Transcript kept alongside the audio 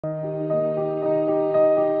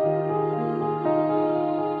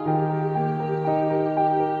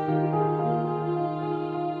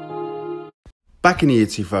Back in the year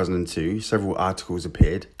 2002, several articles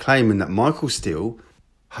appeared claiming that Michael Steele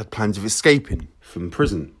had plans of escaping from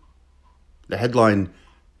prison. The headline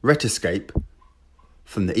read Escape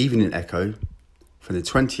from the Evening Echo from the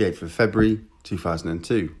 28th of February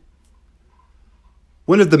 2002.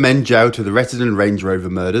 One of the men jailed to the Rettendon Range Rover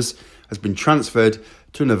murders has been transferred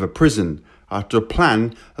to another prison after a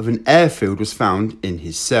plan of an airfield was found in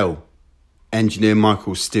his cell. Engineer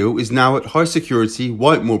Michael Steele is now at high security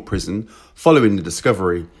Whitemoor prison following the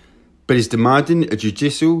discovery, but is demanding a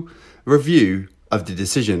judicial review of the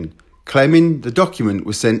decision, claiming the document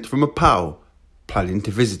was sent from a pal planning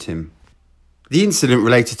to visit him. The incident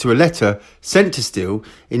related to a letter sent to Steele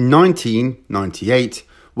in 1998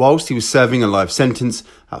 whilst he was serving a life sentence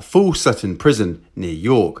at Full Sutton Prison near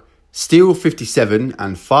York. Steele, 57,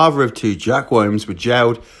 and father of two, Jack Williams, were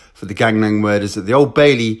jailed for the gangland murders at the Old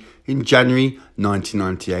Bailey in January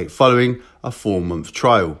 1998 following a 4-month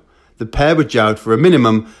trial. The pair were jailed for a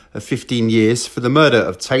minimum of 15 years for the murder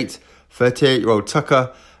of Tate, 38-year-old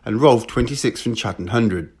Tucker, and Rolfe, 26, from Chatham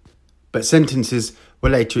Hundred, but sentences were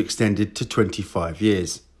later extended to 25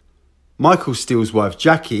 years. Michael Steele's wife,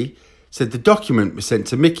 Jackie, said the document was sent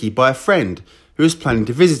to Mickey by a friend who was planning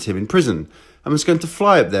to visit him in prison and was going to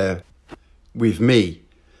fly up there with me.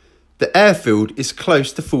 The airfield is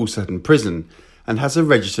close to Full Sutton Prison and has a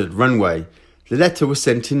registered runway. The letter was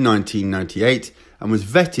sent in 1998 and was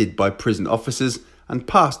vetted by prison officers and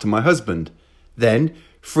passed to my husband. Then,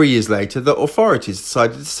 3 years later, the authorities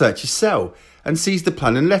decided to search his cell and seized the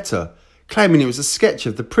plan and letter, claiming it was a sketch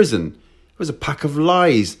of the prison. It was a pack of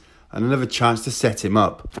lies and another chance to set him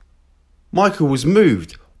up. Michael was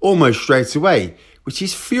moved almost straight away, which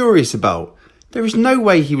he's furious about. There is no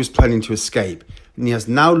way he was planning to escape, and he has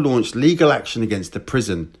now launched legal action against the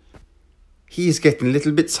prison. He is getting a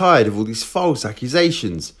little bit tired of all these false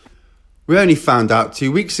accusations. We only found out 2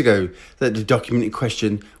 weeks ago that the document in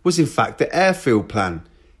question was in fact the airfield plan.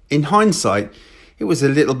 In hindsight, it was a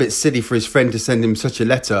little bit silly for his friend to send him such a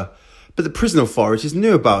letter, but the prison authorities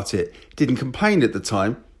knew about it, didn't complain at the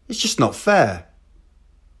time. It's just not fair.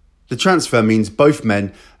 The transfer means both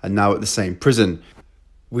men are now at the same prison,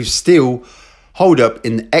 with Steele holed up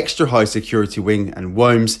in the extra high security wing and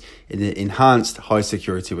Williams in the enhanced high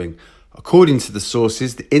security wing. According to the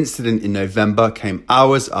sources, the incident in November came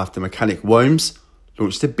hours after mechanic Williams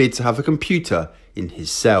launched a bid to have a computer in his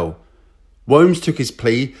cell. Williams took his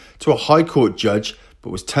plea to a High Court judge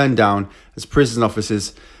but was turned down as prison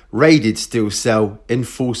officers raided Steele's cell in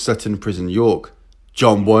Full Sutton Prison, York.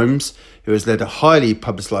 John Williams, who has led a highly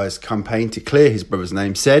publicised campaign to clear his brother's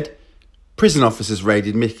name, said, "Prison officers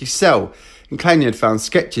raided Mickey's cell and claimed he had found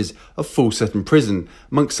sketches of Full Sutton Prison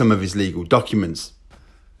amongst some of his legal documents."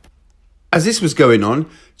 As this was going on,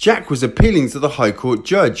 Jack was appealing to the High Court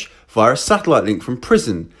judge via a satellite link from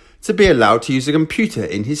prison to be allowed to use a computer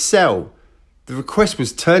in his cell. The request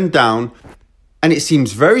was turned down, and it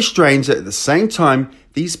seems very strange that at the same time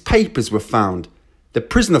these papers were found. The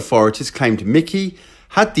prison authorities claimed Mickey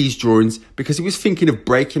had these drawings because he was thinking of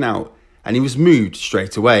breaking out and he was moved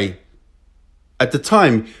straight away. At the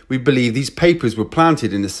time, we believe these papers were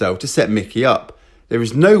planted in the cell to set Mickey up. There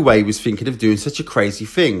is no way he was thinking of doing such a crazy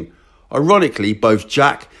thing. Ironically, both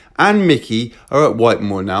Jack and Mickey are at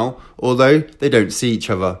Whitemoor now, although they don't see each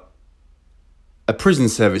other. A prison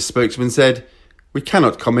service spokesman said, "We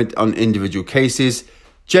cannot comment on individual cases.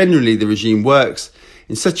 Generally, the regime works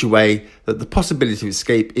in such a way that the possibility of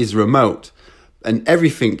escape is remote, and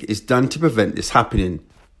everything is done to prevent this happening.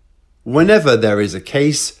 Whenever there is a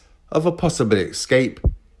case of a possible escape,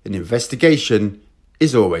 an investigation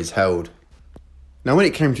is always held." Now, when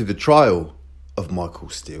it came to the trial of Michael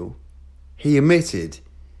Steele, he admitted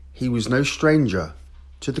he was no stranger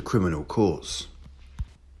to the criminal courts.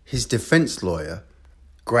 His defence lawyer,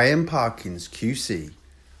 Graham Parkins QC,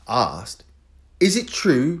 asked, "Is it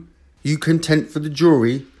true you content for the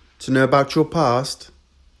jury to know about your past?"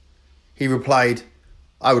 He replied,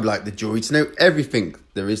 "I would like the jury to know everything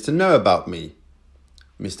there is to know about me."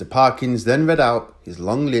 Mr. Parkins then read out his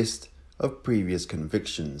long list of previous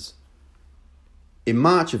convictions. In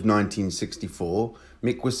March of 1964,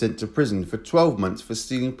 Mick was sent to prison for 12 months for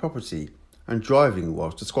stealing property and driving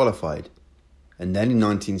whilst disqualified. And then in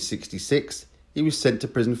 1966, he was sent to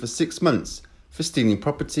prison for 6 months for stealing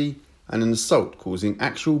property and an assault causing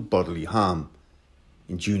actual bodily harm.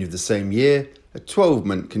 In June of the same year, a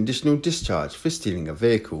 12-month conditional discharge for stealing a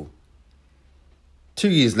vehicle. 2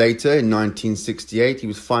 years later, in 1968, he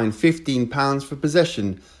was fined £15 for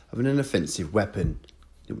possession of an inoffensive weapon.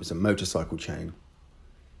 It was a motorcycle chain.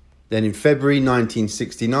 Then in February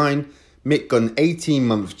 1969, Mick got an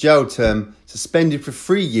 18-month jail term, suspended for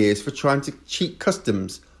 3 years for trying to cheat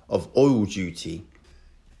customs of oil duty.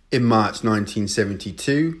 In March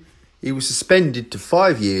 1972, he was suspended to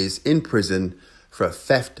 5 years in prison for a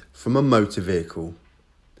theft from a motor vehicle.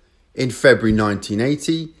 In February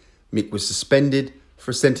 1980, Mick was suspended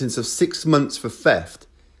for a sentence of 6 months for theft,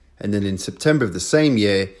 and then in September of the same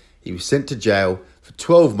year, he was sent to jail for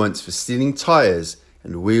 12 months for stealing tyres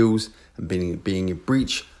and wheels and being in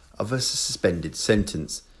breach of a suspended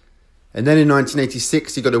sentence. And then in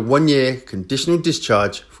 1986, he got a 1-year conditional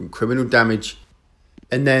discharge from criminal damage.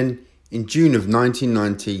 And then in June of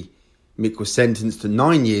 1990, Mick was sentenced to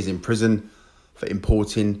 9 years in prison for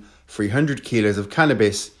importing 300 kilos of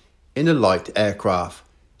cannabis in a light aircraft.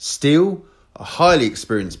 Steele, a highly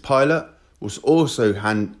experienced pilot, was also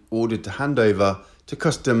ordered to hand over to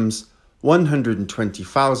customs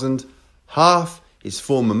 120,000, half his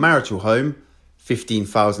former marital home,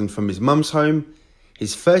 15,000 from his mum's home,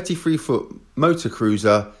 his 33-foot motor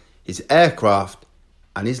cruiser, his aircraft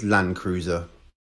and his Land Cruiser.